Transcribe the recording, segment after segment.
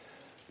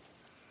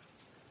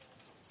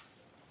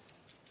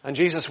And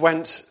Jesus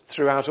went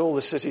throughout all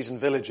the cities and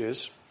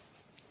villages,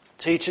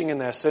 teaching in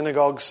their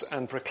synagogues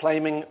and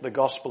proclaiming the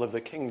gospel of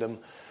the kingdom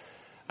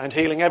and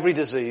healing every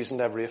disease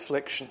and every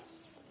affliction.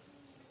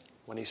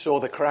 When he saw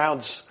the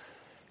crowds,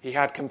 he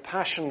had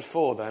compassion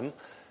for them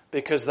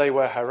because they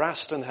were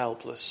harassed and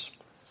helpless,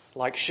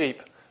 like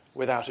sheep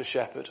without a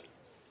shepherd.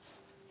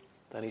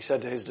 Then he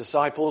said to his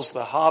disciples,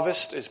 "The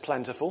harvest is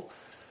plentiful,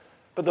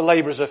 but the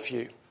laborers are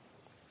few.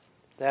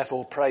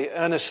 Therefore pray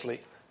earnestly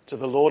to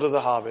the Lord of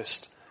the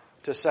harvest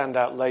to send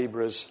out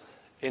laborers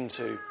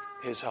into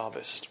his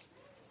harvest."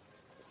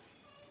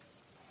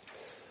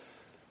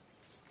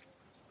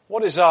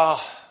 What is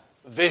our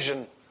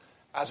vision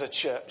as a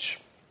church?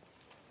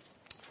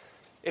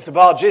 If the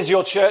Barge is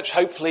your church,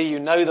 hopefully you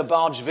know the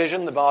Barge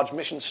vision, the Barge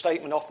mission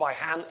statement off by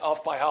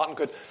heart, and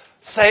could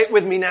say it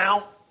with me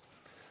now.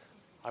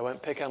 I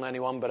won't pick on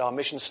anyone, but our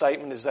mission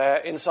statement is there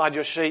inside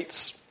your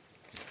sheets.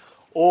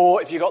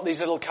 Or if you've got these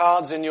little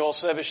cards in your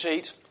service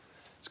sheet,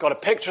 it's got a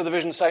picture of the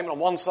vision statement on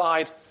one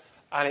side,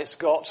 and it's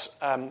got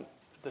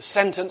the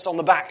sentence on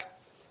the back.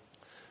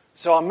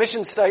 So our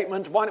mission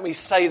statement, why don't we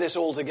say this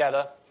all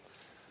together?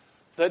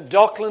 That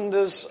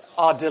Docklanders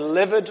are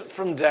delivered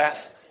from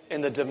death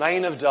in the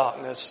domain of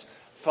darkness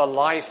for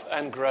life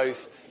and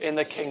growth in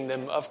the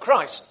kingdom of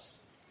Christ.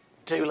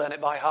 Do learn it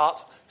by heart.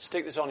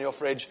 Stick this on your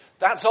fridge.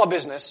 That's our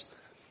business.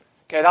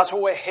 Okay, that's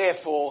what we're here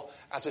for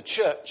as a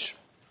church.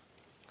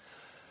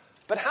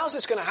 But how's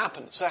this going to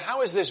happen? So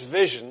how is this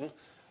vision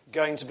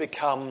going to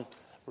become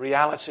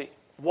reality?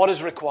 What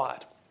is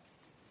required?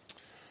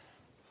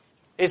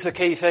 Is the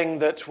key thing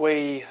that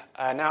we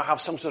now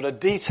have some sort of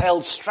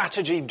detailed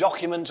strategy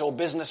document or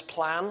business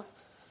plan?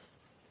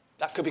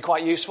 That could be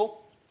quite useful.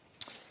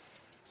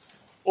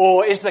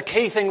 Or is the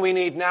key thing we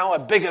need now a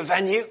bigger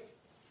venue?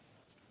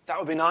 That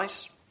would be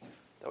nice.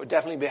 That would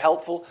definitely be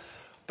helpful.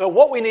 But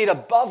what we need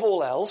above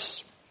all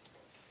else,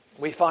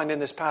 we find in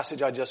this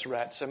passage I just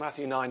read. So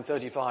Matthew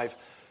 9:35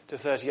 to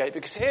 38.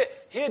 Because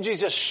here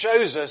Jesus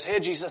shows us, here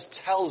Jesus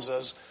tells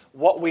us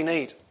what we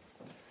need.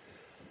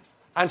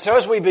 And so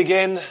as we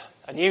begin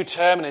a new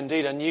term and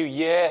indeed a new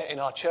year in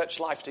our church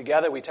life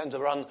together, we tend to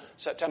run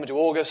September to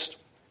August.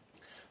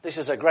 This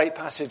is a great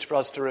passage for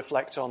us to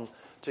reflect on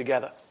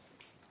together.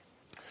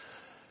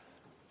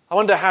 I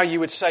wonder how you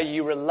would say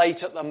you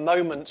relate at the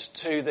moment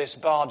to this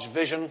Barge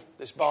vision,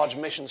 this Barge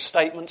mission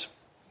statement.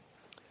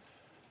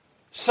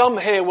 Some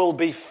here will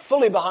be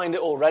fully behind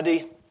it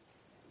already.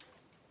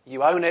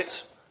 You own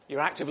it. You're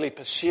actively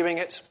pursuing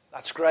it.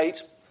 That's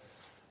great.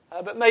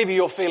 But maybe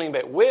you're feeling a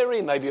bit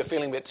weary. Maybe you're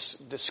feeling a bit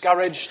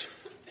discouraged.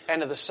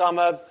 End of the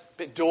summer, a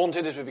bit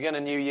daunted as we begin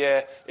a new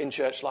year in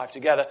church life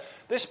together.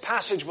 This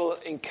passage will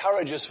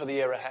encourage us for the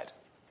year ahead.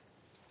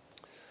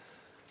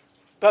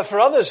 But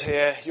for others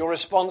here, your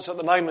response at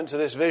the moment to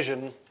this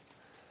vision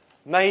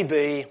may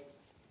be,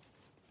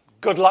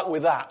 good luck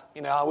with that.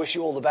 I wish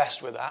you all the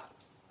best with that.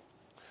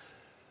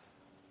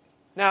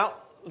 Now,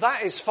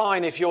 that is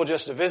fine if you're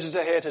just a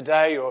visitor here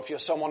today or if you're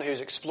someone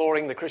who's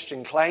exploring the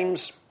Christian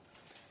claims.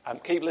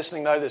 Keep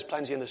listening though, there's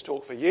plenty in this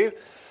talk for you.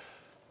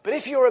 But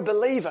if you're a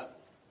believer,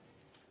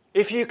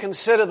 if you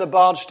consider the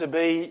Barge to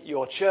be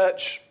your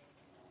church,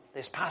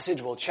 this passage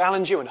will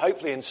challenge you and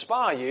hopefully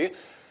inspire you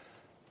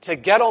to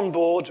get on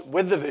board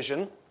with the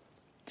vision,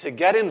 to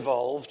get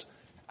involved,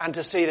 and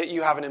to see that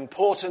you have an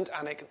important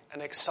and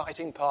an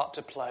exciting part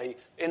to play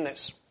in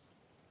this.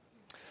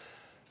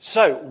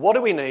 So, what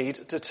do we need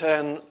to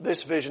turn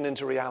this vision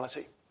into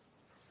reality?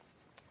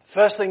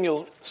 First thing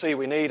you'll see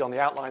we need on the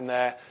outline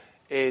there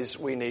is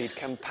we need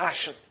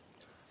compassion.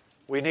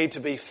 We need to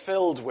be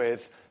filled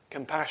with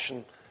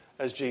compassion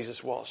as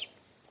Jesus was.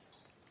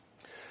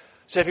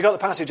 So if you've got the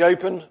passage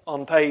open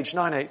on page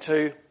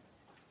 982,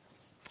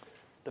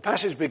 the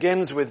passage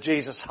begins with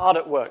Jesus hard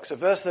at work. So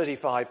verse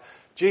 35,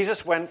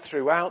 Jesus went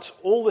throughout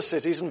all the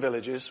cities and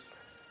villages,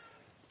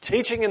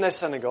 teaching in their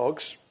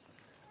synagogues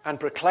and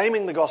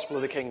proclaiming the gospel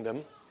of the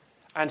kingdom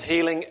and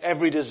healing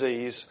every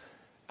disease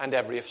and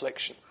every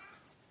affliction.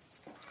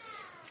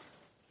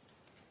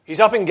 He's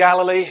up in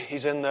Galilee.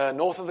 He's in the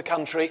north of the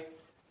country.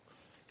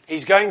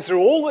 He's going through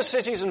all the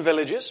cities and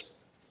villages.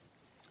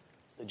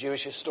 The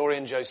Jewish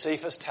historian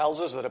Josephus tells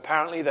us that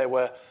apparently there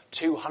were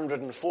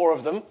 204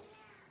 of them.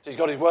 So he's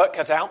got his work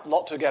cut out,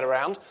 lot to get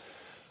around.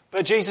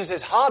 But Jesus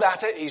is hard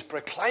at it. He's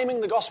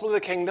proclaiming the gospel of the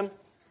kingdom.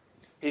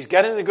 He's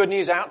getting the good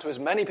news out to as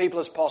many people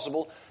as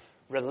possible.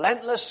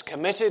 Relentless,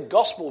 committed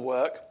gospel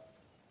work.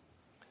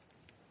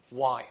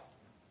 Why?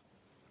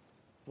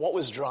 What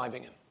was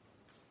driving him?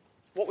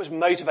 What was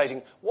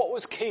motivating? What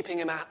was keeping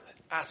him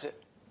at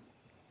it?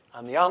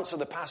 And the answer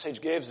the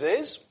passage gives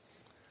is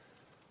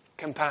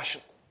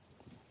compassion.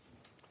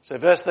 So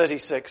verse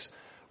 36,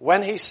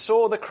 when he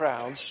saw the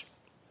crowds,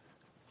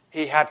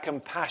 he had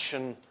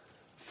compassion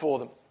for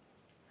them.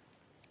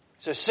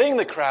 So seeing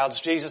the crowds,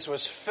 Jesus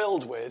was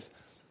filled with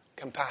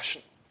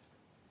compassion.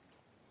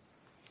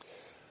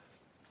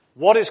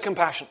 What is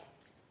compassion?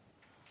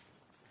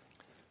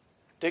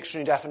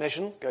 Dictionary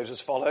definition goes as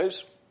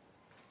follows.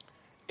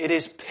 It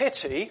is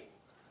pity,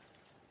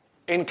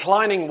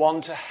 inclining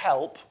one to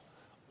help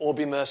or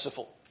be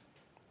merciful.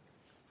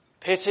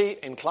 Pity,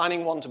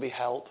 inclining one to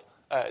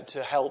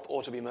help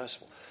or to be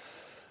merciful.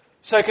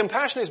 So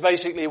compassion is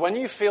basically when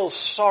you feel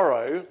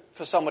sorrow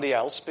for somebody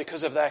else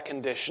because of their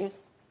condition,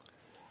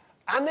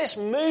 and this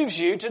moves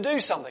you to do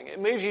something.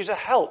 It moves you to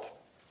help,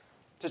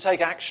 to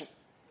take action.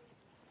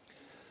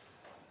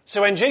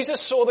 So when Jesus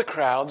saw the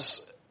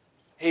crowds,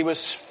 he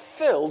was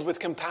filled with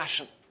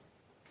compassion.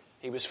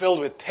 He was filled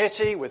with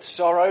pity, with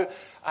sorrow,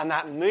 and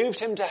that moved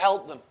him to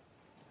help them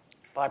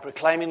by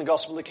proclaiming the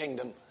gospel of the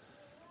kingdom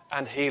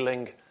and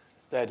healing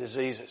their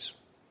diseases.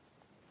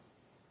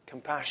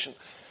 Compassion.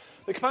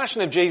 The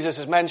compassion of Jesus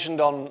is mentioned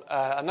on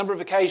a number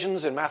of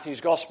occasions in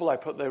Matthew's gospel. I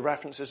put the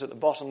references at the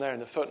bottom there in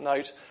the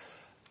footnote.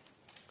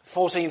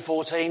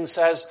 14:14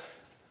 says,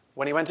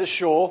 when he went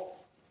ashore,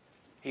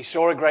 he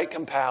saw a great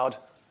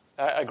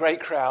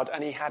crowd,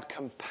 and he had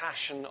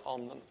compassion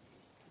on them.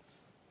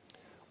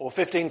 Or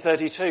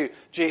 15:32,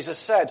 Jesus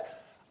said,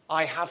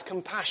 I have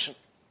compassion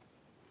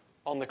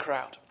on the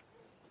crowd.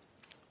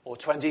 Or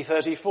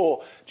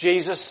 20:34,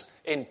 Jesus,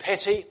 in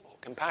pity, or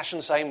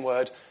compassion, same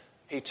word,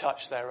 he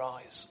touched their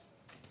eyes.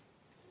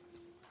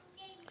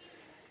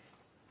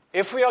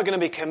 If we are going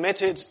to be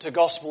committed to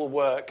gospel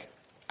work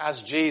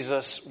as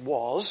Jesus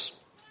was,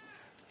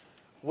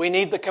 we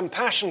need the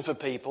compassion for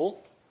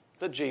people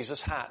that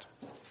Jesus had.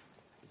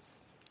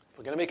 If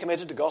we're going to be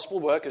committed to gospel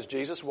work as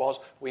Jesus was,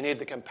 we need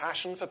the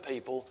compassion for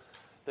people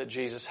that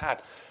Jesus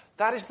had.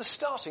 That is the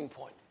starting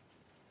point.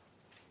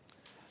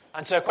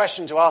 And so a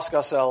question to ask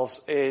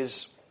ourselves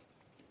is,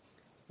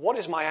 what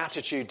is my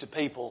attitude to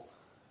people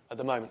at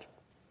the moment?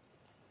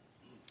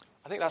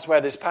 I think that's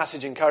where this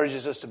passage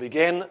encourages us to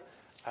begin,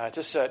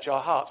 to search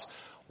our hearts.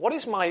 What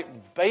is my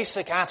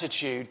basic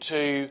attitude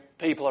to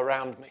people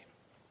around me?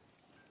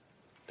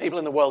 People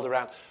in the world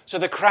around. So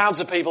the crowds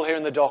of people here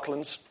in the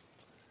Docklands,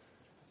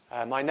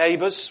 my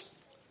neighbours,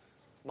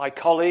 my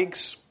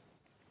colleagues,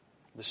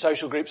 the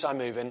social groups I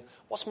move in,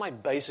 what's my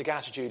basic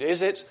attitude?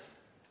 Is it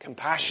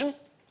compassion?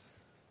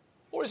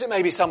 Or is it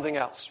maybe something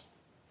else?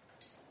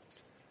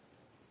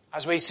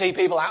 As we see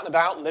people out and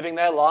about, living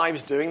their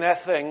lives, doing their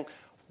thing,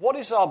 what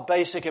is our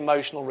basic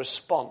emotional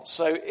response?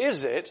 So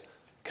is it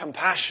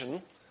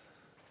compassion,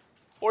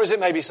 or is it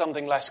maybe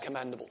something less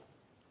commendable?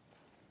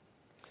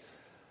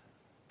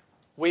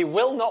 We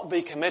will not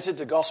be committed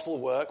to gospel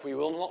work, we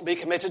will not be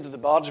committed to the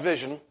Barge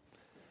Vision,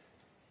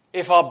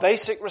 if our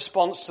basic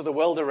response to the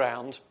world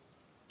around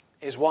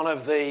is one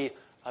of the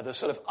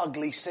sort of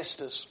ugly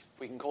sisters, if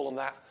we can call them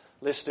that,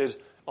 listed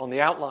on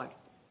the outline.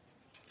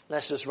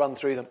 Let's just run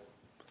through them.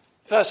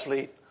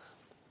 Firstly,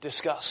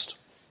 disgust.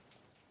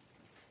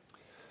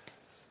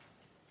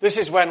 This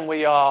is when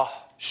we are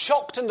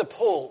shocked and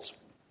appalled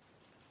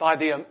by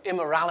the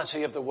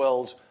immorality of the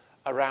world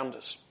around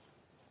us.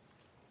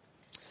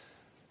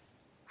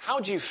 How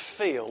do you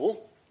feel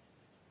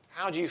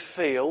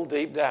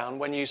deep down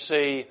when you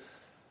see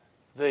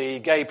the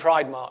Gay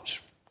Pride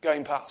March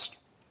going past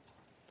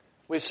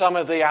with some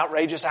of the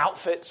outrageous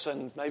outfits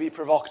and maybe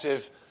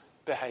provocative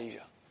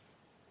behaviour?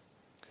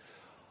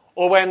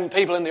 Or when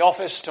people in the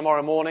office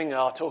tomorrow morning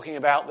are talking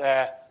about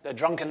their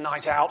drunken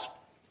night out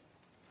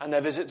and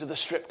their visit to the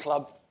strip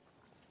club.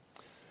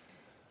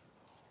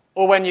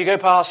 Or when you go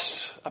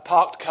past a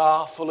parked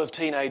car full of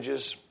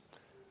teenagers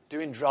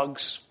doing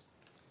drugs,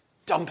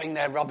 dumping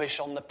their rubbish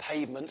on the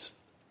pavement,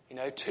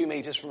 2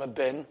 meters from a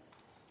bin.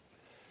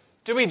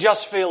 Do we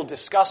just feel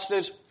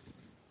disgusted?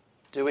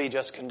 Do we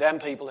just condemn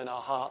people in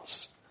our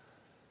hearts?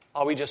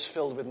 Are we just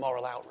filled with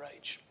moral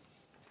outrage?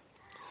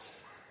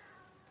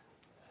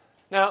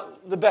 Now,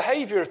 the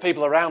behaviour of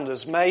people around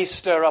us may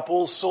stir up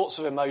all sorts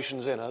of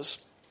emotions in us.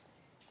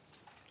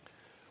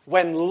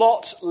 When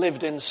Lot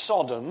lived in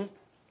Sodom,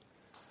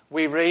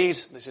 we read,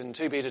 this is in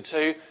 2 Peter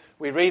 2,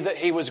 we read that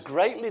he was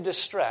greatly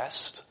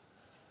distressed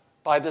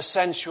by the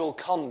sensual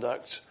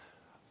conduct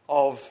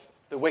of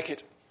the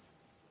wicked,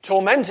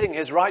 tormenting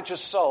his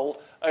righteous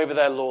soul over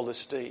their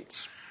lawless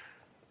deeds.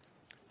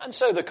 And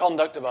so the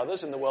conduct of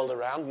others in the world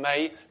around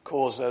may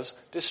cause us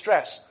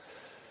distress.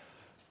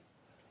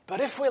 But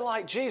if we're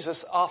like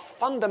Jesus, our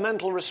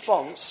fundamental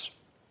response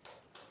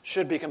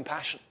should be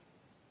compassion.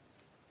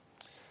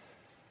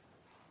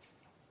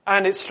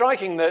 And it's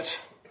striking that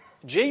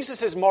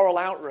Jesus' moral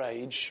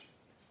outrage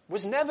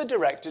was never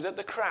directed at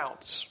the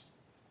crowds,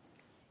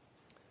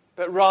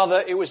 but rather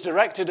it was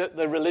directed at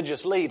the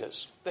religious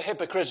leaders, the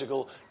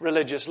hypocritical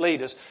religious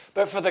leaders.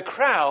 But for the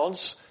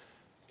crowds,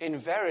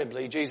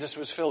 invariably, Jesus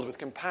was filled with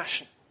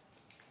compassion.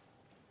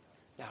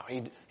 Now,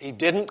 he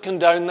didn't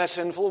condone their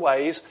sinful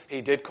ways.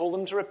 He did call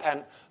them to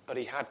repent, but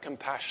he had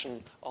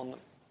compassion on them.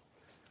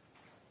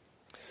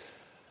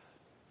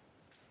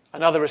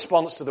 Another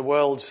response to the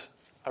world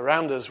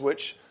around us,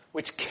 which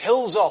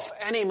kills off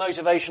any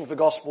motivation for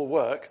gospel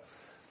work,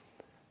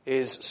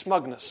 is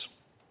smugness.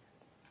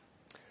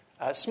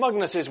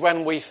 Smugness is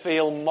when we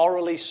feel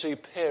morally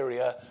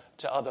superior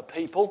to other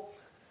people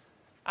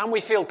and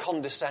we feel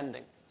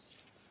condescending.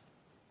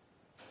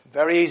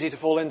 Very easy to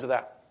fall into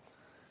that.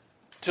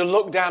 To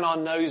look down our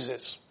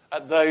noses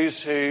at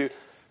those who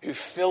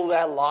fill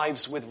their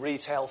lives with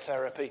retail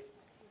therapy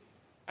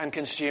and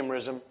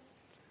consumerism,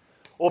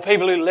 or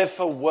people who live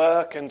for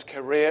work and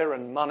career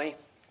and money,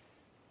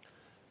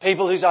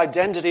 people whose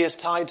identity is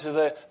tied to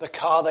the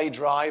car they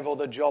drive or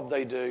the job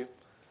they do,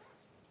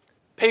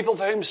 people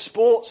for whom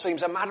sport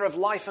seems a matter of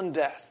life and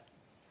death,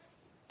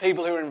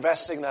 people who are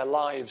investing their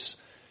lives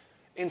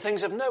in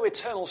things of no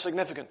eternal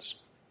significance.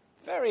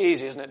 Very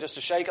easy, isn't it, just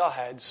to shake our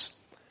heads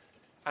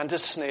and to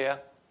sneer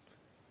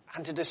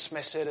and to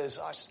dismiss it as,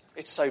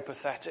 it's so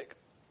pathetic.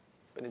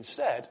 But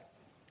instead,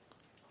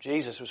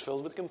 Jesus was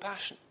filled with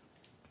compassion.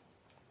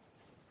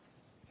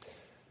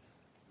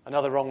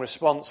 Another wrong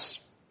response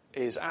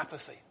is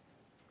apathy.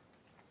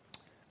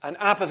 And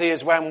apathy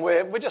is when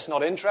we're just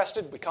not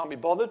interested, we can't be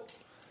bothered.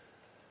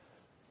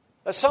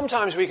 That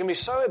sometimes we can be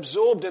so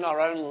absorbed in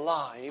our own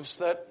lives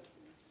that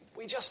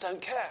we just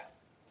don't care.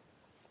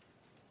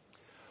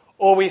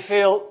 Or we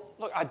feel,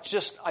 look,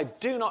 I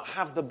do not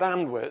have the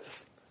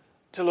bandwidth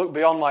to look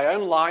beyond my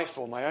own life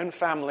or my own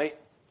family.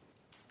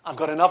 I've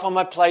got enough on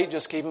my plate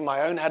just keeping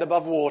my own head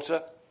above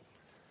water.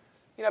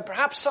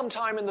 Perhaps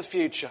sometime in the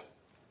future,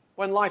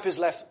 when life is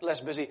less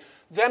busy,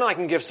 then I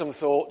can give some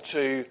thought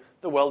to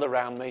the world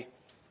around me.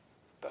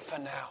 But for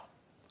now,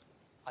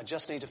 I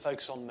just need to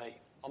focus on me,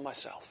 on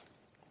myself.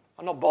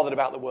 I'm not bothered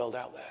about the world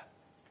out there.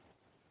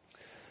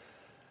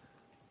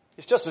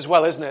 It's just as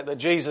well, isn't it, that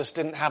Jesus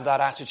didn't have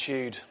that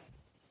attitude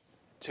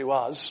to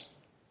us.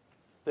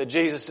 That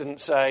Jesus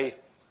didn't say,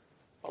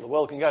 well, the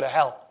world can go to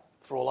hell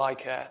for all I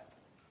care.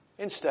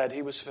 Instead,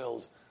 he was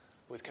filled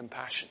with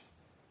compassion.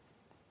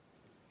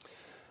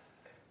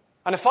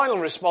 And a final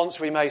response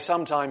we may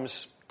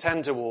sometimes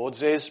tend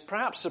towards is,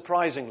 perhaps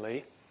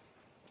surprisingly,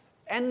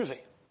 envy.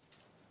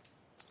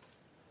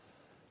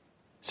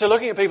 So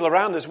looking at people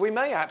around us, we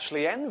may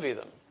actually envy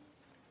them.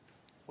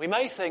 We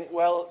may think,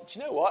 well, do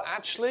you know what?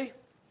 Actually,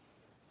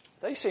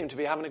 they seem to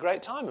be having a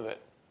great time of it.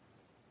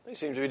 They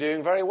seem to be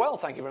doing very well,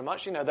 thank you very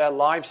much. Their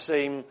lives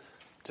seem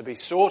to be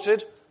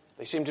sorted.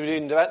 They seem to be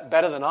doing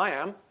better than I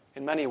am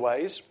in many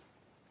ways.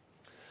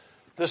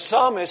 The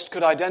psalmist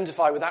could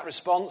identify with that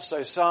response.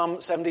 So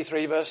Psalm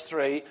 73 verse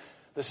 3,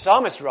 the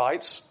psalmist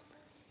writes,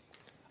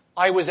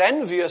 I was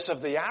envious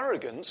of the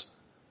arrogant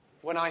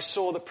when I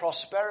saw the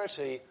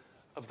prosperity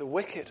of the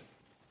wicked.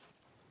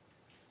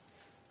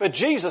 But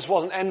Jesus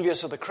wasn't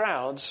envious of the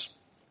crowds.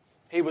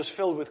 He was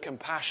filled with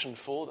compassion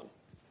for them.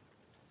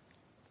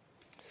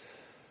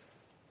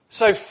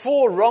 So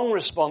 4 wrong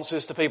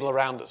responses to people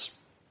around us.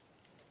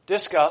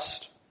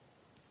 Disgust,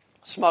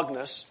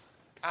 smugness,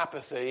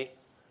 apathy,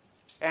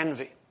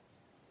 envy.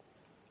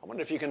 I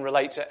wonder if you can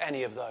relate to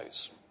any of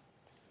those.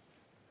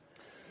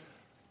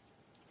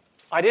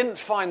 I didn't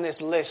find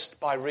this list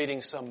by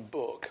reading some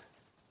book,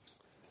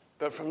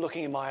 but from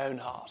looking in my own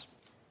heart.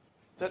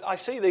 That I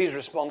see these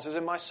responses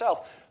in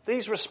myself.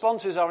 These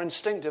responses are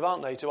instinctive,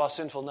 aren't they, to our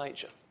sinful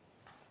nature?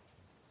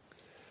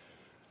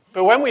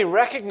 But when we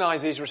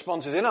recognize these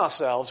responses in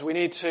ourselves, we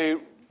need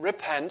to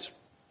repent,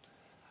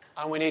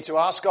 and we need to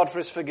ask God for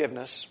his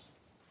forgiveness,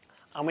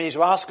 and we need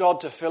to ask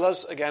God to fill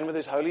us again with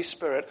his Holy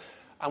Spirit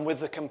and with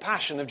the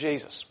compassion of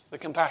Jesus, the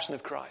compassion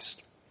of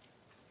Christ.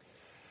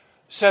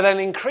 So then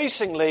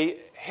increasingly,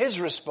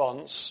 his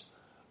response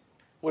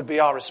would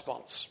be our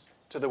response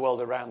to the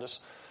world around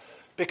us.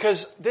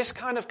 Because this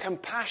kind of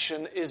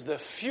compassion is the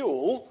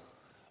fuel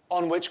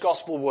on which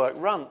gospel work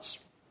runs.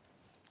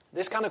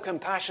 This kind of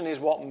compassion is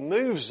what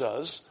moves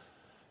us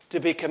to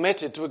be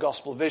committed to a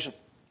gospel vision,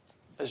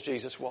 as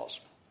Jesus was.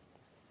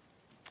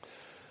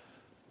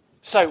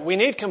 So we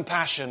need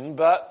compassion,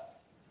 but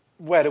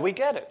where do we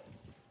get it?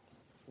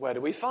 Where do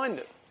we find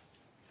it?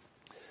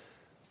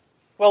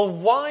 Well,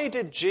 why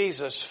did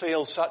Jesus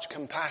feel such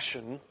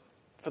compassion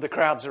for the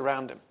crowds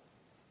around him?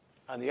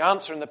 And the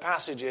answer in the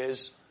passage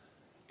is,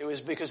 it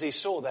was because he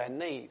saw their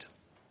need.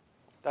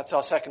 That's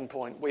our second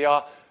point. We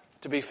are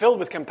to be filled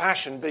with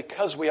compassion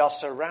because we are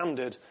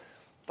surrounded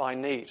by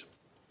need.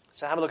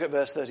 So have a look at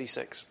verse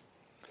 36.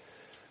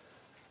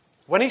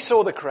 When he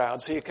saw the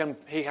crowds,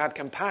 he had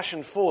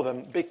compassion for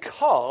them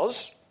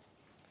because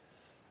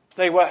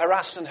they were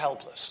harassed and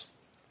helpless,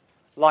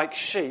 like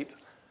sheep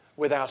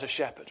without a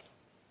shepherd.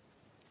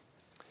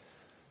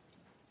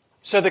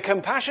 So the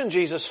compassion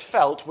Jesus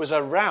felt was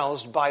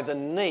aroused by the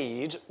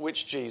need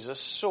which Jesus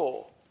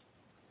saw.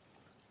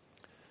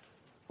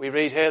 We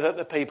read here that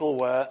the people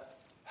were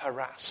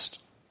harassed.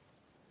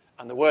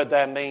 And the word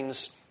there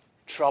means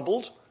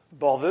troubled,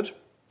 bothered,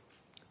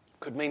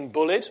 could mean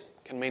bullied,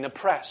 can mean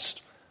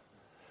oppressed.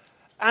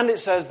 And it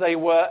says they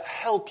were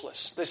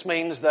helpless. This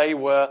means they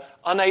were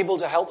unable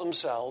to help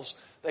themselves.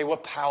 They were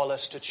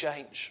powerless to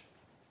change.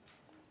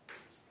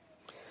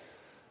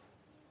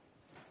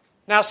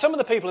 Now, some of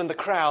the people in the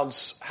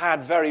crowds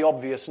had very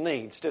obvious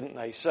needs, didn't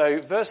they?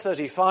 So verse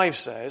 35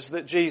 says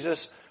that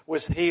Jesus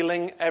was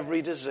healing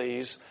every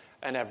disease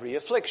and every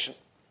affliction.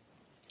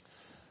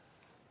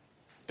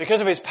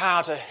 Because of his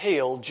power to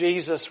heal,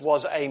 Jesus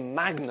was a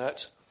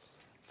magnet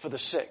for the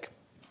sick.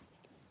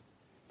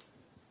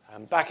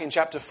 And back in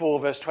chapter 4,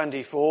 verse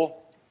 24,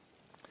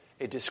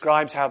 it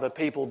describes how the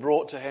people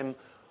brought to him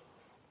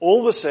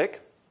all the sick,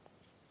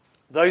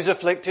 those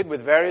afflicted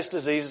with various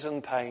diseases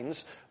and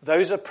pains,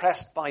 those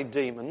oppressed by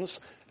demons,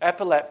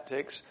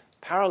 epileptics,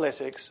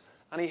 paralytics,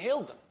 and he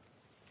healed them.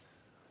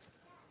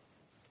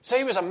 So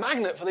he was a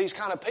magnet for these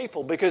kind of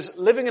people, because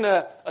living in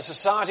a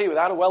society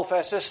without a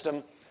welfare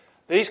system,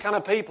 these kind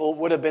of people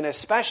would have been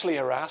especially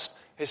harassed,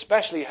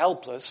 especially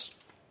helpless,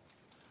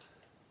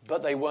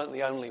 but they weren't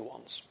the only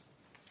ones.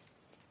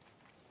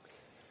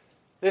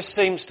 This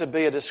seems to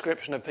be a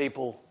description of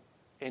people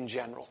in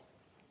general,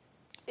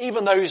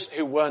 even those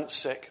who weren't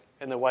sick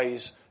in the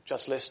ways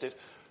just listed.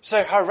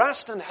 So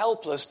harassed and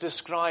helpless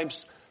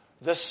describes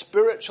the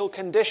spiritual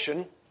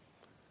condition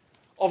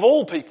of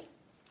all people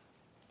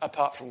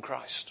apart from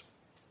Christ.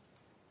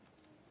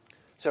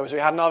 So as we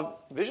had in our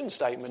vision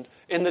statement,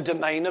 in the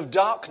domain of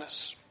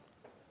darkness,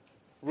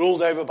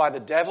 ruled over by the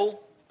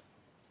devil,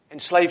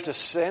 enslaved to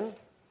sin,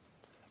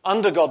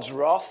 under God's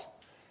wrath,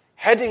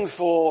 heading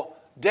for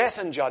death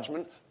and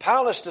judgment,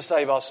 powerless to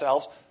save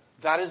ourselves,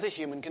 that is the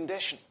human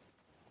condition.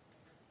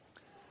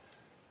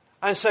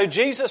 And so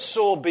Jesus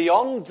saw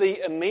beyond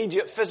the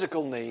immediate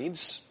physical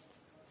needs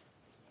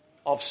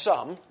of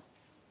some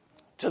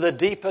to the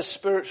deeper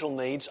spiritual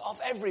needs of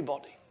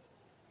everybody.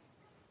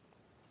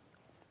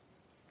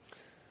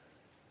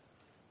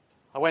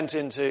 I went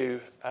into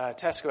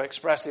Tesco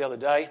Express the other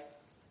day.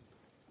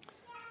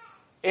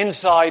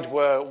 Inside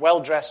were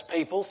well-dressed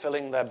people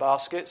filling their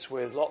baskets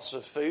with lots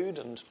of food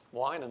and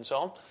wine and so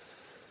on.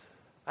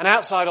 And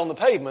outside on the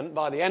pavement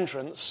by the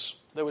entrance,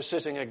 there was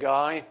sitting a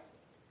guy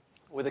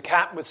with a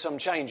cap with some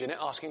change in it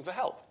asking for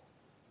help.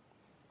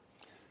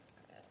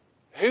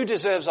 Who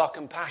deserves our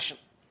compassion?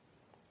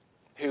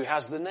 Who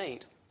has the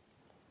need?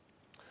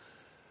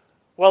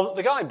 Well,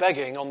 the guy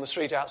begging on the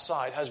street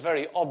outside has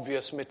very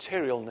obvious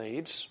material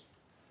needs,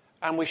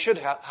 and we should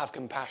have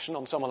compassion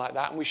on someone like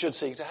that, and we should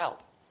seek to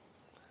help.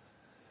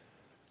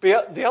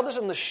 But the others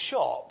in the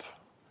shop,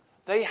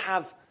 they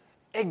have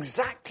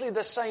exactly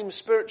the same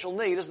spiritual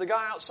need as the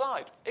guy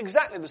outside.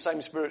 Exactly the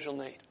same spiritual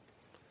need.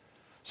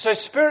 So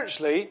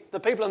spiritually, the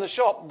people in the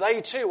shop,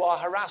 they too are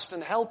harassed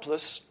and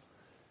helpless,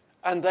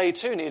 and they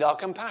too need our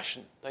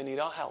compassion. They need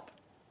our help.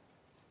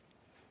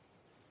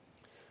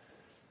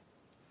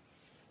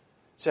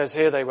 It says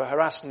here they were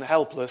harassed and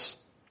helpless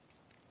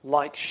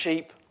like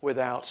sheep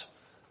without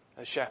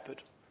a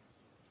shepherd.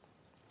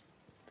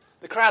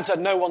 The crowds had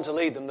no one to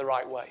lead them the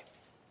right way.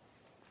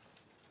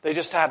 They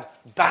just had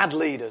bad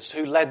leaders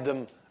who led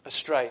them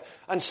astray.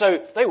 And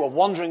so they were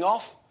wandering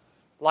off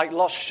like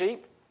lost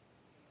sheep,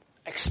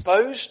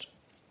 exposed,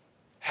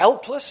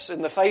 helpless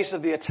in the face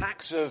of the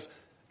attacks of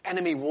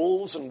enemy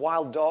wolves and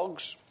wild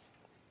dogs.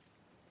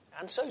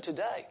 And so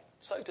today.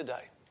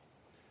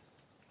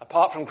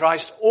 Apart from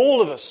Christ,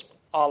 all of us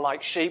are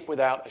like sheep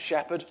without a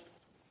shepherd,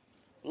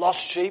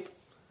 lost sheep.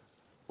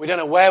 We don't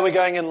know where we're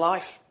going in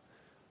life.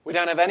 We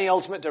don't have any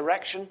ultimate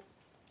direction.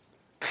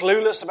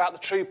 Clueless about the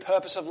true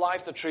purpose of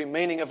life, the true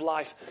meaning of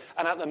life,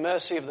 and at the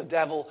mercy of the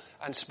devil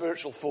and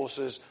spiritual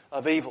forces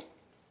of evil.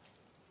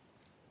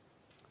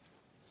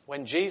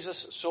 When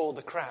Jesus saw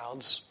the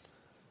crowds,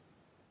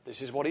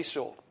 this is what he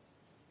saw.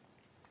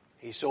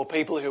 He saw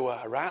people who were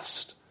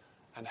harassed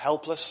and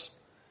helpless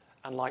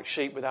and like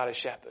sheep without a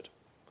shepherd.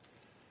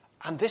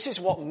 And this is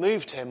what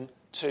moved him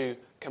to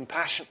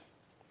compassion.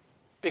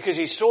 Because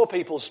he saw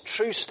people's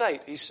true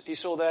state. He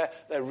saw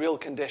their real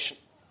condition.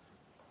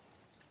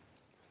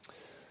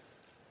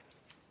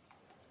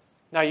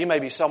 Now, you may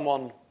be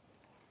someone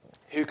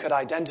who could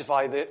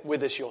identify with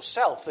this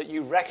yourself, that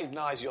you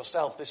recognize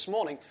yourself this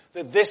morning,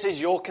 that this is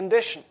your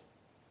condition.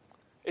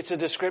 It's a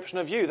description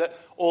of you, that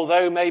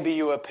although maybe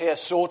you appear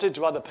sorted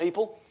to other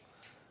people,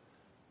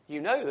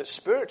 you know that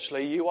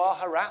spiritually you are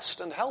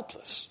harassed and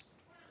helpless.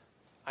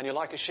 And you're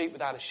like a sheep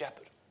without a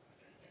shepherd.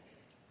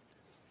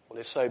 Well,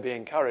 if so, be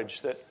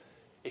encouraged that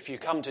if you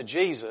come to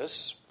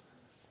Jesus,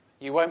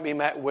 you won't be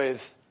met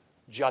with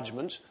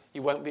judgment,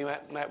 you won't be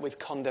met with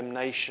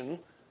condemnation,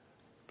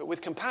 but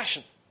with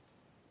compassion.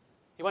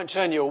 He won't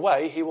turn you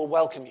away, he will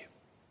welcome you.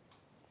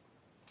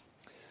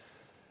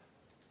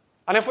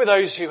 And if we're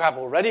those who have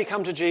already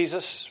come to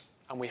Jesus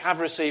and we have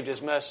received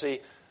his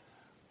mercy,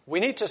 we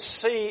need to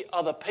see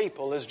other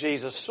people as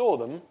Jesus saw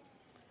them.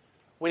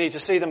 We need to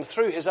see them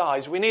through his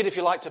eyes. We need, if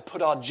you like, to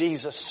put our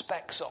Jesus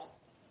specs on.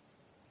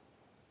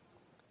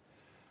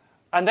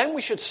 And then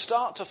we should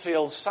start to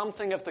feel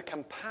something of the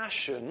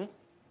compassion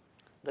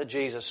that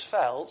Jesus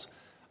felt,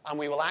 and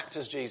we will act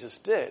as Jesus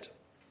did.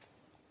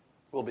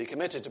 We'll be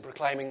committed to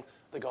proclaiming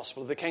the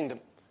gospel of the kingdom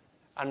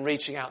and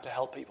reaching out to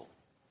help people.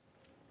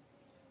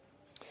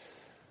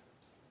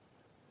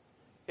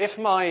 If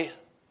my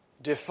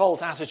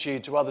default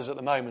attitude to others at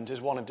the moment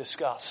is one of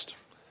disgust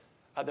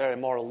at their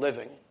immoral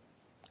living,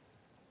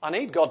 I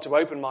need God to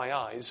open my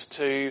eyes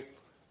to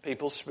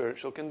people's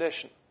spiritual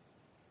condition.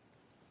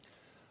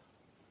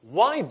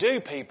 Why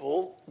do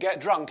people get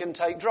drunk and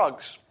take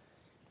drugs?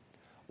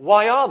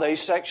 Why are they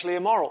sexually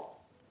immoral?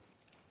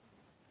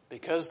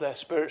 Because they're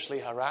spiritually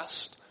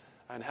harassed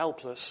and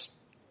helpless,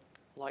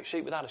 like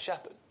sheep without a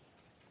shepherd.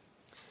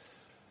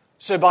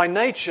 So by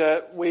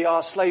nature, we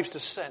are slaves to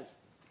sin.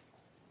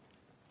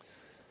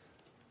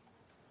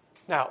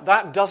 Now,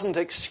 that doesn't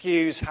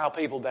excuse how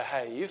people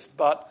behave,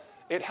 but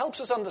it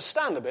helps us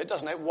understand a bit,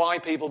 doesn't it, why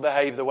people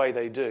behave the way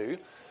they do.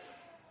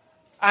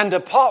 And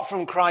apart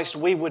from Christ,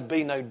 we would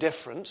be no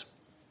different.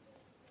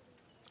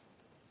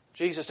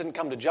 Jesus didn't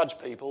come to judge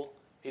people.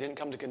 He didn't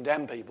come to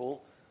condemn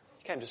people.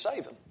 He came to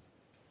save them.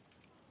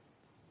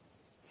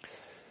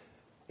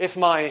 If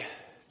my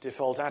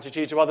default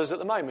attitude to others at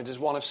the moment is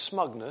one of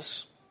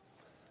smugness,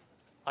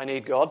 I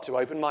need God to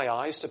open my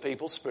eyes to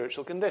people's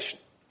spiritual condition.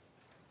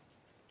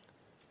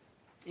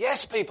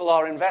 Yes, people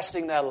are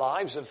investing their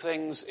lives in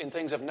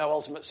things of no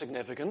ultimate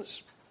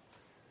significance.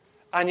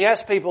 And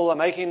yes, people are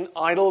making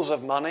idols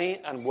of money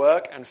and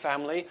work and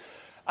family.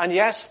 And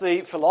yes,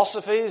 the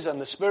philosophies and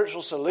the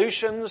spiritual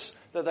solutions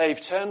that they've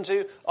turned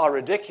to are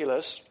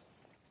ridiculous.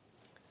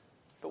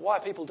 But why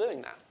are people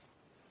doing that?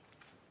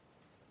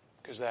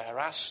 Because they're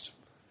harassed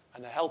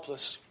and they're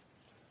helpless,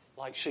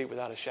 like sheep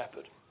without a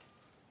shepherd.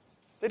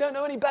 They don't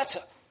know any better.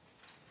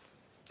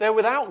 They're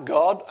without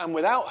God and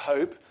without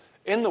hope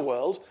in the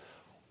world.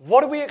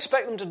 What do we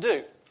expect them to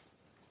do?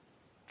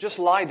 Just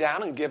lie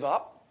down and give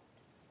up?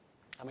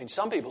 I mean,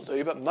 some people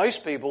do, but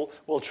most people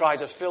will try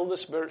to fill the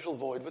spiritual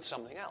void with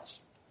something else.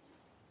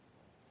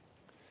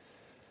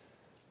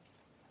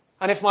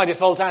 And if my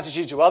default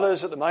attitude to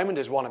others at the moment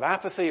is one of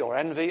apathy or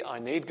envy, I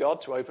need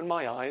God to open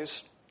my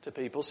eyes to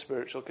people's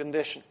spiritual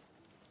condition.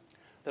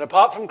 That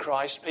apart from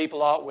Christ,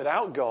 people are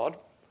without God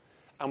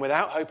and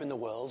without hope in the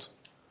world.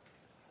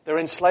 They're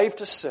enslaved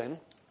to sin.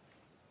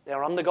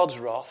 They're under God's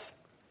wrath.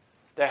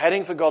 They're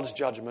heading for God's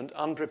judgment,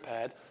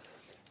 unprepared.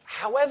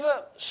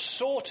 However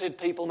sorted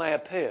people may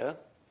appear,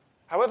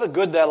 however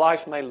good their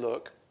life may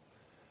look,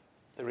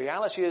 the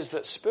reality is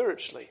that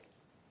spiritually,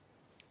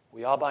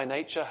 we are by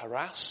nature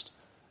harassed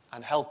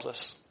and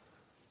helpless,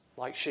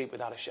 like sheep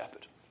without a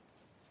shepherd.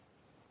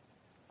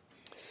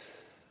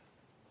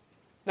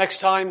 Next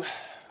time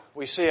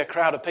we see a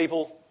crowd of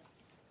people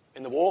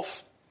in the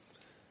wharf,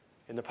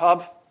 in the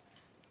pub,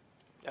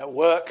 at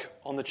work,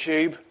 on the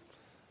tube,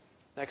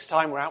 next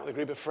time we're out with a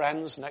group of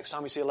friends, next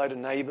time we see a load of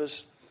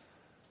neighbours,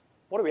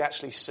 what do we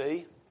actually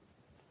see?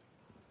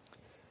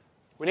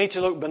 We need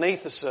to look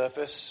beneath the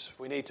surface.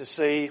 We need to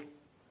see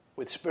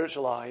with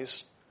spiritual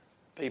eyes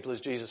people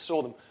as Jesus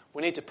saw them.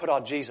 We need to put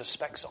our Jesus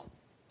specs on.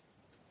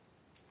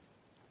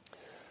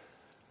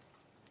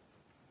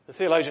 The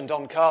theologian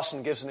Don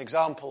Carson gives an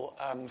example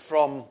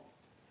from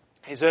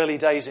his early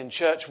days in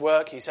church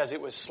work. He says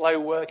it was slow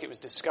work, it was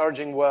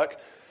discouraging work.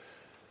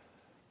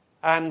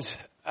 And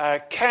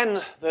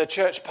Ken, the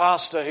church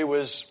pastor who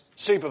was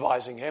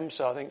supervising him,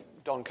 so I think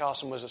Don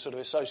Carson was a sort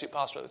of associate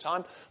pastor at the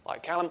time,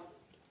 like Callum.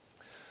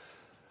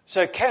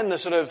 So Ken,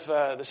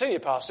 the senior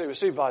pastor who was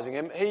supervising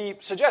him, he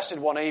suggested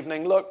one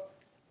evening, look,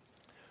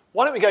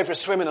 why don't we go for a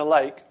swim in a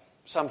lake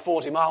some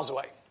 40 miles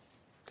away?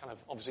 Kind of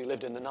obviously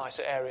lived in a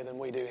nicer area than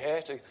we do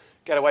here, to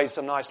get away to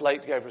some nice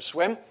lake to go for a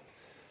swim.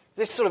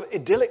 This sort of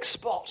idyllic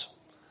spot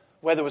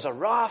where there was a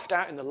raft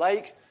out in the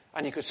lake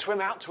and you could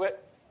swim out to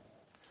it.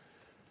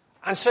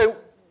 And so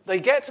they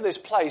get to this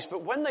place,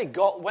 but when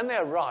they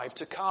arrived,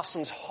 to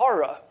Carson's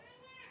horror,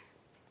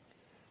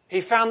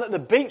 he found that the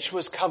beach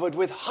was covered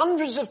with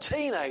hundreds of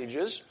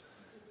teenagers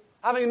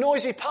having a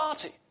noisy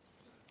party.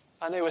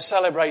 And they were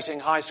celebrating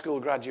high school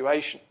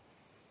graduation.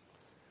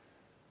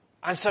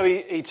 And so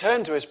he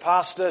turned to his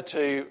pastor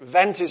to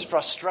vent his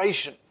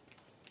frustration.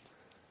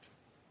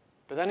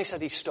 But then he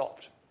said he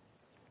stopped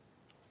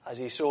as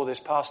he saw this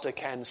Pastor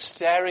Ken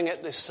staring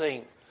at this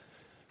scene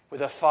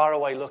with a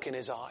faraway look in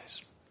his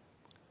eyes.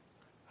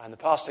 And the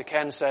Pastor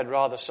Ken said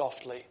rather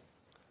softly,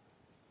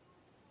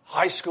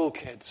 high school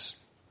kids,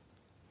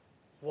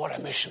 what a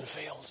mission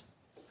field.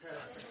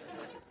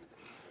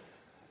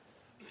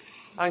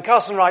 And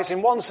Carson writes,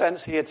 in one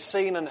sense, he had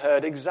seen and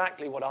heard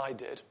exactly what I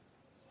did.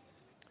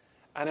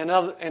 And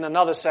in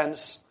another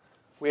sense,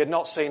 we had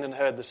not seen and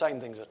heard the same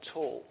things at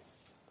all.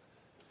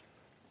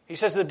 He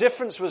says the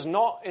difference was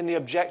not in the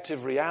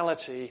objective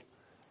reality,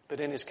 but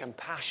in his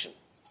compassion.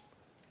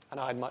 And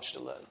I had much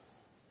to learn.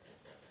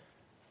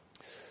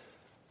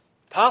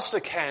 Pastor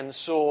Ken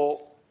saw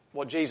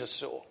what Jesus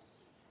saw,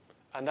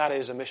 and that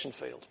is a mission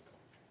field,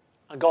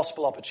 a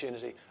gospel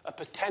opportunity, a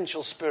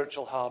potential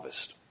spiritual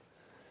harvest.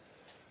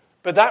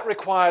 But that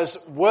requires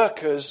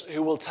workers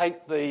who will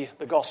take the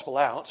gospel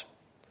out,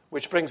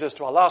 which brings us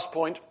to our last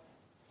point,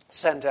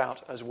 sent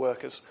out as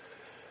workers.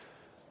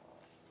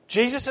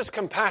 Jesus'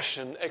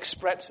 compassion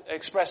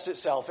expressed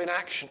itself in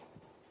action.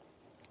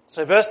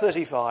 So verse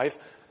 35,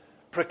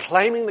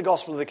 proclaiming the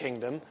gospel of the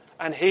kingdom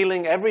and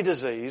healing every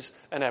disease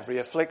and every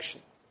affliction.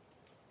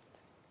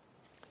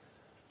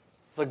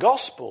 The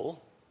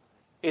gospel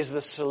is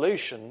the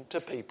solution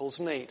to people's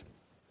need.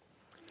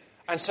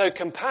 And so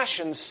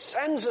compassion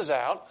sends us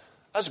out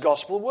as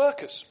gospel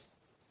workers.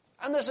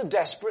 And there's a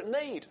desperate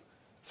need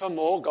for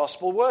more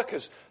gospel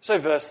workers. So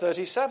verse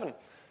 37,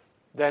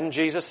 then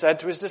Jesus said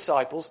to his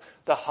disciples,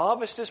 the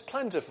harvest is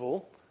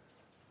plentiful,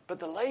 but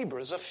the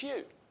laborers are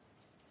few.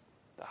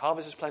 The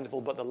harvest is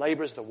plentiful, but the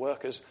laborers, the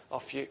workers, are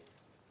few.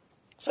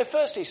 So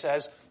first he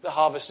says, the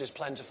harvest is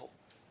plentiful.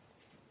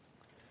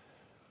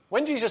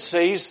 When Jesus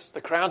sees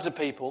the crowds of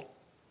people,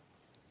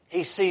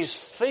 he sees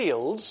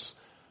fields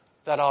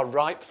that are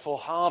ripe for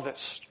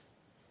harvest.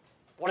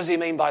 What does he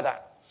mean by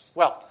that?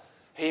 Well,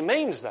 he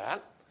means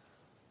that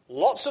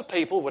lots of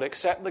people would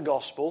accept the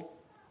gospel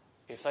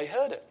if they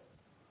heard it.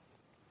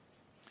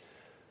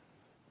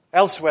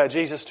 Elsewhere,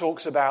 Jesus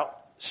talks about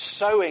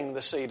sowing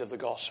the seed of the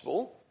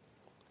gospel,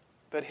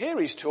 but here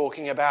he's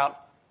talking about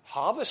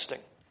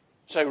harvesting,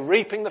 so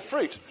reaping the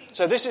fruit.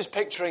 So this is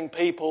picturing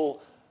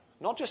people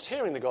not just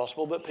hearing the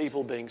gospel, but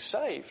people being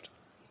saved,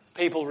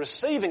 people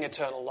receiving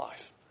eternal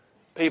life,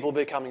 people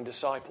becoming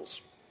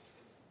disciples.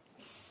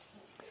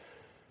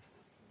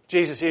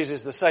 Jesus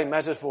uses the same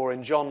metaphor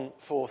in John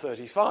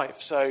 4:35.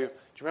 So, do you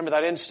remember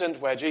that instant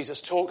where Jesus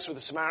talks with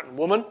the Samaritan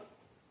woman?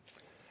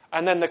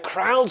 And then the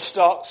crowd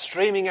starts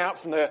streaming out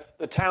from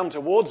the town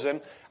towards him.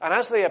 And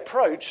as they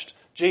approached,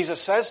 Jesus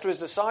says to his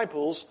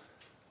disciples,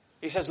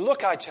 he says,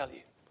 "Look, I tell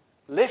you,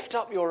 lift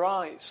up your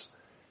eyes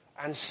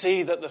and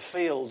see that the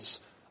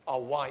fields are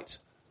white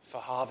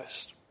for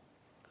harvest.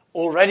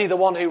 Already the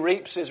one who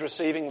reaps is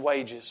receiving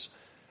wages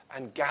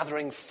and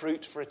gathering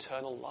fruit for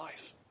eternal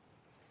life."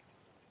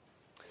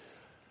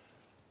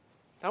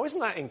 Now, isn't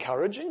that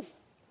encouraging?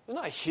 Isn't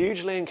that a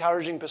hugely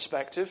encouraging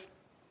perspective?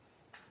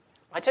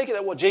 I take it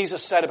that what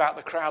Jesus said about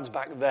the crowds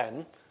back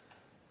then,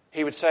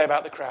 he would say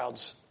about the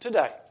crowds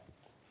today.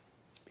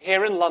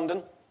 Here in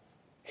London,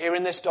 here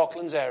in this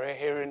Docklands area,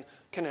 here in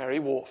Canary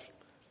Wharf,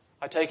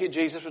 I take it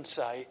Jesus would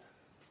say,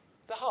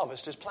 the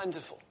harvest is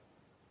plentiful.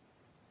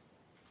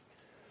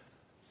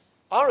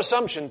 Our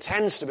assumption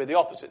tends to be the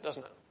opposite,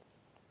 doesn't it?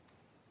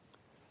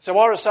 So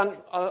our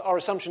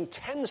assumption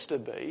tends to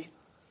be,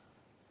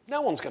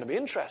 no one's going to be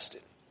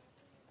interested.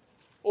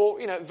 Or,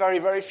 very,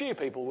 very few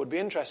people would be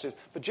interested.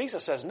 But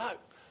Jesus says, no,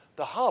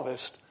 the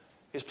harvest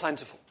is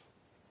plentiful.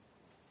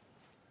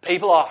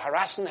 People are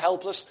harassed and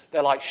helpless.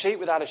 They're like sheep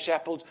without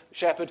a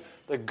shepherd.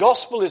 The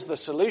gospel is the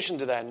solution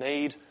to their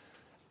need,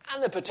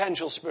 and the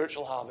potential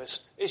spiritual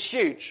harvest is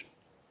huge.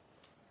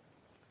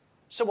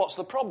 So what's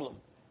the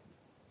problem?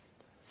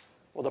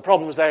 Well, the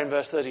problem is there in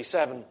verse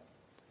 37.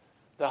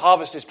 The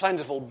harvest is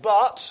plentiful,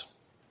 but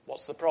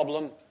what's the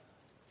problem?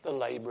 The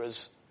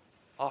labourers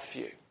are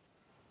few.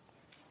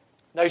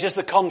 Notice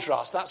the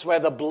contrast. That's where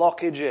the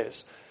blockage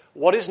is.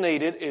 What is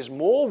needed is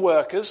more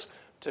workers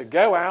to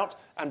go out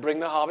and bring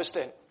the harvest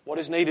in. What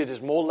is needed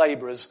is more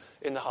labourers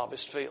in the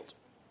harvest field.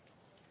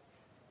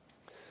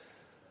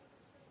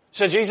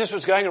 So Jesus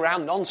was going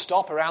around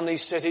non-stop around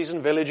these cities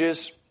and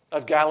villages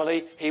of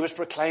Galilee. He was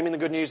proclaiming the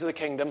good news of the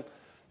kingdom.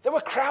 There were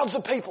crowds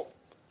of people,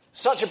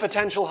 such a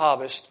potential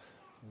harvest,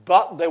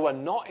 but there were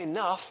not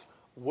enough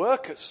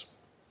workers.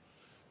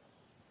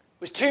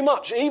 It was too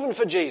much, even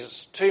for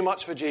Jesus, too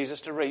much for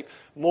Jesus to reap.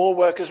 More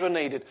workers were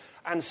needed.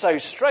 And so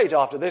straight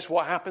after this,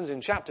 what happens in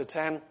chapter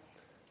 10?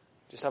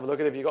 Just have a look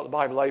at it if you've got the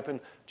Bible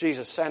open.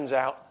 Jesus sends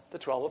out the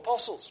 12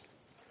 apostles.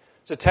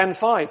 So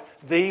 10:5,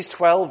 these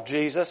 12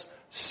 Jesus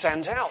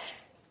sent out.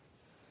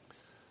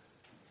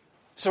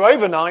 So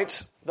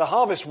overnight, the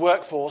harvest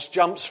workforce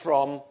jumps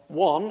from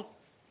 1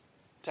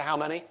 to how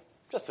many?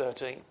 To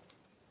 13.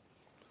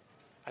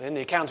 And in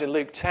the account in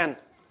Luke 10,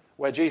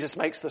 where Jesus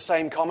makes the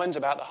same comment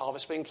about the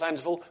harvest being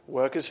plentiful,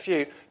 workers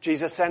few,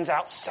 Jesus sends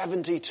out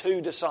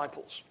 72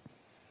 disciples.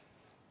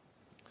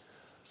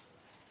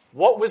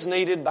 What was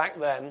needed back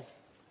then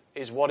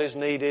is what is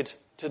needed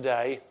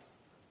today.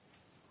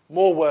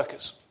 More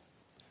workers.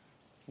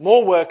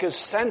 More workers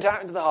sent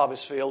out into the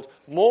harvest field,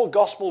 more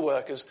gospel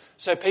workers,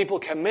 so people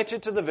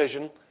committed to the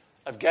vision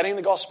of getting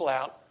the gospel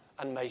out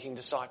and making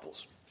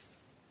disciples.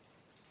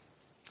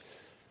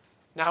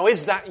 Now,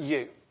 is that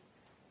you?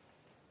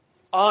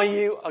 Are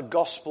you a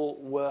gospel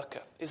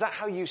worker? Is that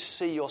how you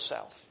see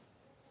yourself?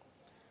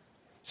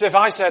 So if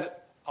I said,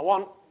 I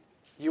want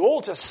you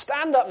all to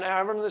stand up now,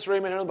 everyone in this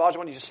room and in the barge, I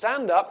want you to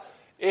stand up.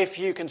 If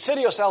you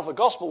consider yourself a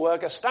gospel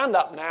worker, stand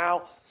up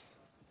now.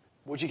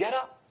 Would you get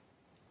up?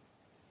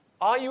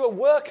 Are you a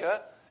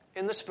worker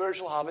in the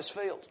spiritual harvest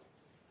field?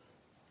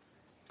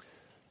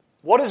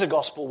 What is a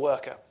gospel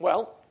worker?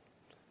 Well,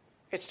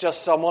 it's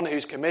just someone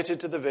who's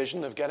committed to the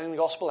vision of getting the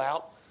gospel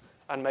out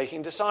and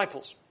making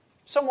disciples.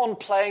 Someone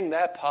playing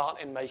their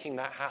part in making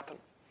that happen.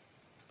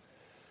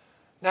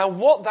 Now,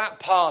 what that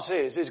part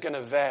is going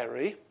to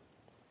vary.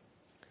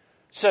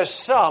 So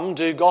some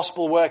do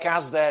gospel work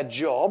as their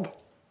job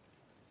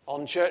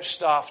on church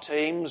staff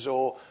teams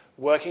or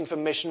working for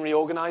missionary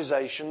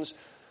organizations,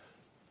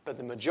 but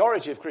the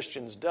majority of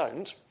Christians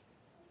don't.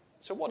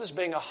 So what does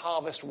being a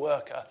harvest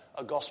worker,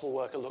 a gospel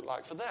worker, look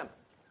like for them?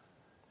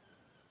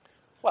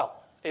 Well,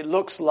 it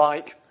looks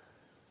like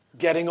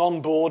getting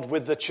on board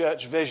with the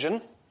church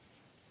vision.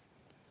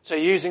 So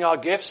using our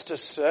gifts to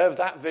serve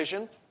that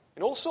vision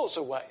in all sorts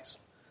of ways.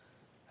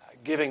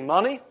 Giving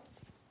money,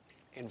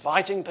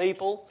 inviting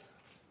people,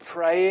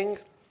 praying.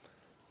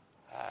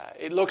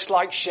 It looks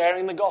like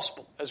sharing the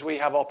gospel as we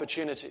have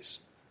opportunities.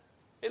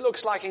 It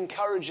looks like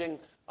encouraging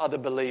other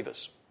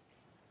believers.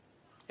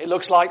 It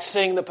looks like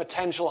seeing the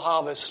potential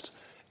harvest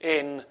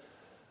in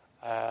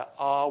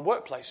our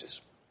workplaces,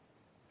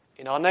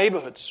 in our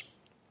neighborhoods,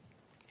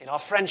 in our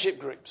friendship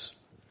groups,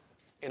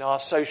 in our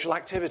social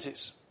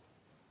activities.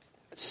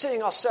 It's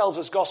seeing ourselves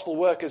as gospel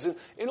workers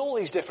in all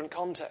these different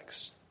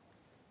contexts.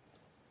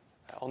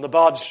 On the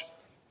Budge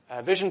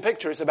vision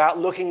picture, it's about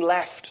looking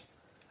left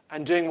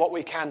and doing what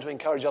we can to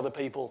encourage other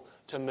people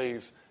to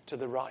move to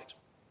the right.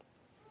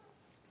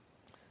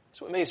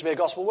 That's what it means to be a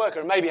gospel worker.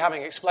 And maybe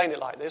having explained it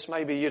like this,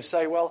 maybe you'd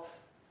say, well,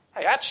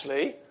 hey,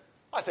 actually,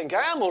 I think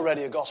I am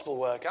already a gospel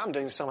worker. I'm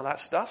doing some of that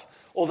stuff.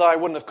 Although I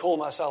wouldn't have called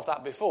myself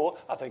that before,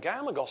 I think I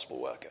am a gospel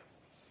worker.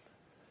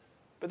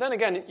 But then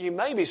again, you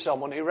may be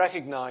someone who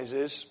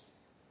recognizes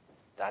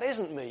that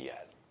isn't me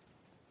yet.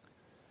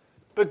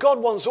 But God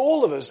wants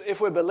all of us, if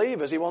we're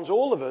believers, He wants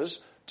all of us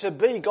to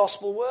be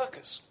gospel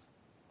workers.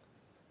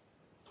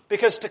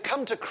 Because to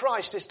come to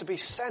Christ is to be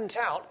sent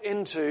out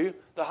into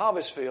the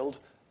harvest field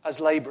as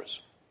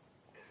labourers.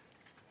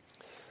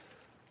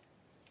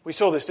 We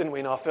saw this, didn't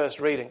we, in our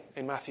first reading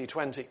in Matthew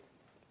 20.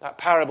 That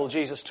parable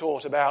Jesus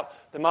taught about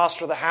the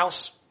master of the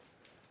house.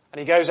 And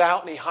he goes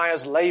out and he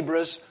hires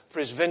labourers for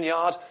his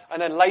vineyard.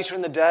 And then later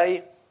in the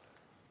day,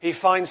 he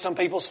finds some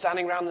people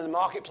standing around in the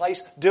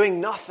marketplace doing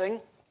nothing.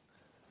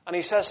 And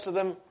he says to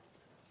them,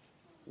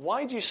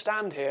 why do you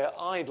stand here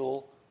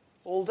idle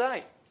all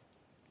day?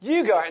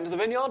 You go out into the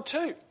vineyard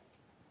too.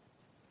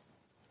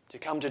 To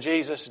come to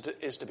Jesus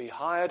is to be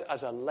hired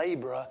as a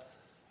labourer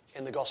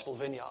in the gospel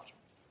vineyard.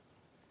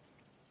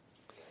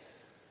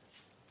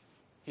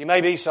 You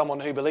may be someone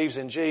who believes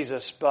in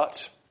Jesus,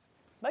 but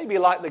maybe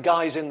like the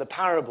guys in the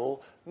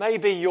parable,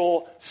 maybe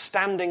you're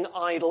standing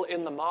idle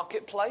in the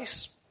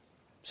marketplace,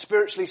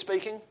 spiritually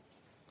speaking.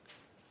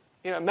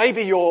 You know,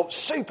 maybe you're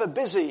super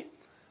busy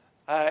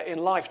in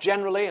life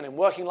generally and in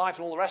working life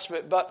and all the rest of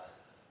it, but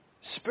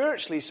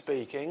spiritually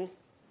speaking,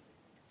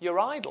 you're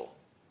idle.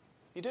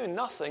 You're doing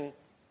nothing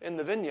in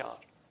the vineyard.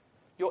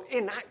 You're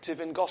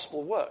inactive in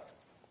gospel work.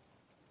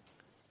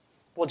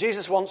 Well,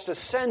 Jesus wants to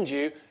send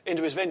you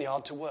into His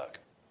vineyard to work.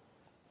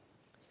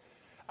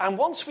 And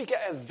once we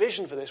get a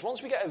vision for this,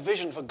 once we get a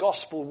vision for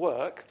gospel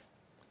work,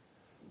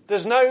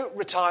 there's no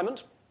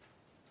retirement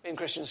in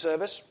Christian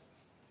service.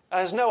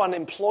 There's no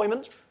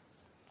unemployment.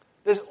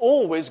 There's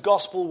always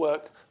gospel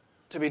work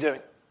to be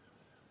doing.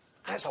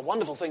 And it's a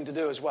wonderful thing to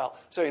do as well.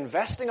 So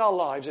investing our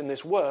lives in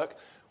this work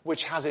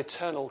which has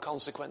eternal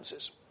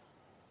consequences.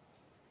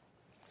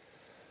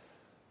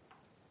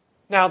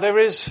 Now, there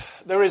is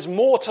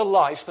more to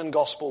life than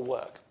gospel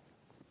work.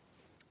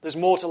 There's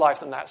more to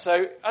life than that.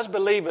 So, as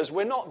believers,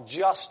 we're not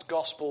just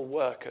gospel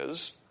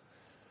workers.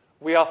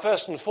 We are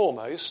first and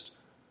foremost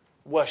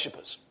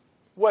worshippers.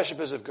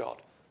 Worshippers of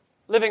God.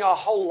 Living our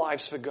whole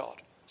lives for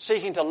God.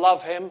 Seeking to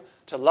love Him,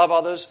 to love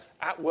others,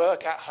 at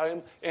work, at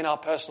home, in our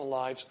personal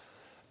lives.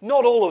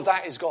 Not all of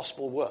that is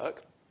gospel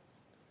work.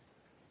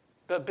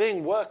 But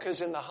being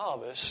workers in the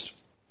harvest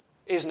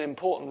is an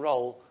important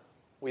role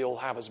we all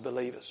have as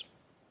believers.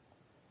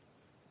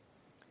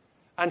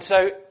 And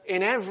so,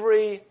 in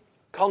every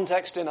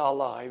context in our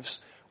lives,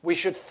 we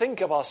should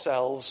think of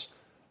ourselves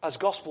as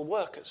gospel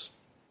workers.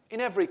 In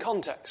every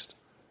context.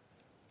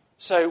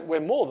 So,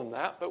 we're more than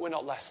that, but we're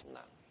not less than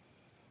that.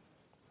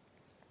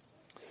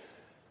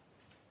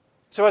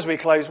 So, as we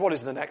close, what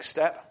is the next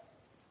step?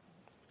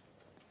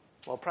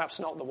 Well, perhaps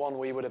not the one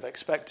we would have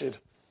expected,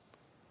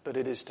 but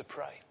it is to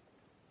pray.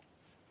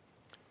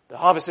 The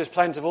harvest is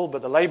plentiful,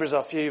 but the labourers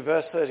are few.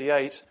 Verse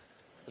 38,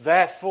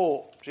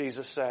 therefore,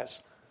 Jesus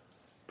says,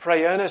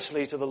 pray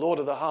earnestly to the Lord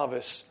of the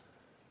harvest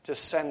to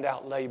send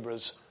out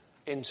labourers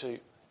into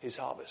His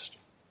harvest.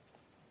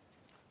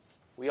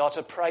 We are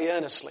to pray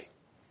earnestly.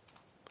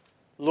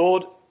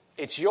 Lord,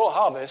 it's your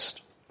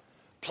harvest.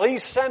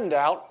 Please send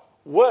out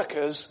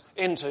workers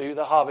into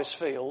the harvest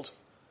field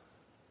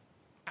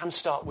and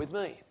start with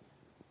me.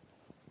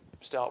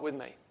 Start with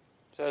me.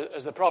 So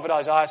as the prophet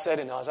Isaiah said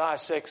in Isaiah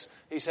 6,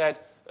 he said,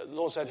 the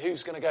Lord said,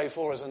 who's going to go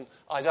for us? And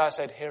Isaiah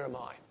said, here am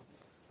I.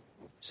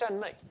 Send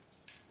me.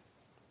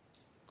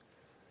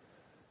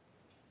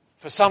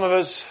 For some of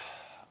us,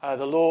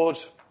 the Lord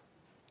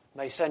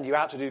may send you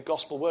out to do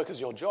gospel work as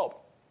your job.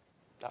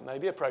 That may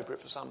be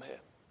appropriate for some here.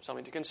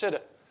 Something to consider.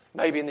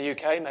 Maybe in the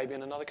UK, maybe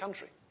in another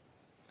country.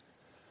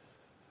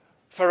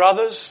 For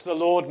others, the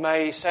Lord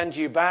may send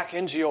you back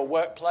into your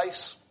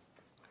workplace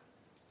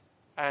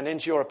and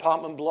into your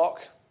apartment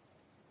block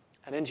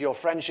and into your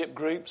friendship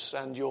groups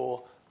and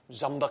your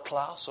Zumba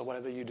class or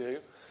whatever you do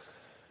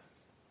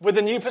with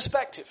a new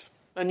perspective,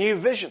 a new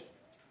vision,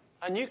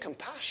 a new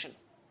compassion.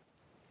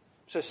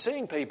 So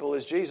seeing people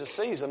as Jesus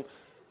sees them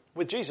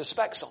with Jesus'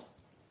 specs on.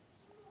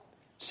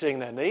 Seeing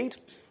their need,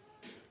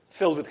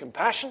 filled with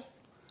compassion,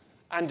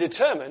 and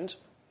determined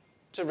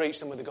to reach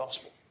them with the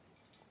gospel.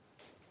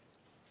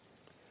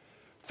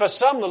 For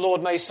some, the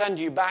Lord may send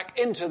you back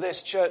into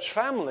this church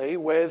family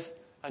with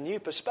a new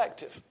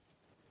perspective,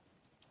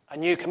 a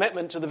new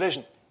commitment to the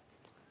vision,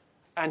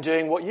 and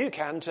doing what you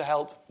can to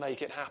help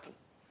make it happen.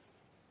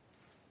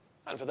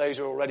 And for those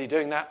who are already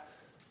doing that,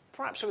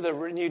 perhaps with a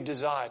renewed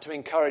desire to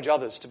encourage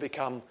others to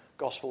become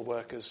gospel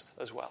workers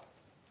as well.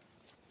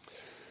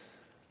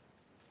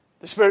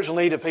 The spiritual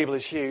need of people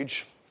is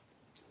huge.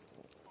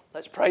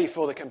 Let's pray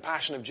for the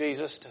compassion of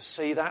Jesus to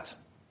see that.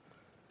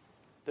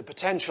 The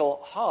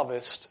potential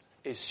harvest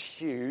is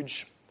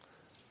huge.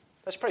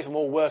 Let's pray for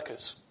more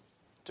workers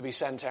to be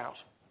sent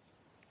out,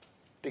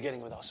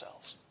 beginning with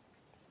ourselves.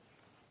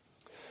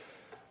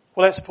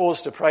 Well, let's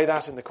pause to pray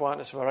that in the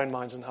quietness of our own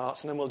minds and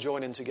hearts, and then we'll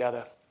join in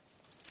together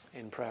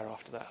in prayer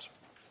after that.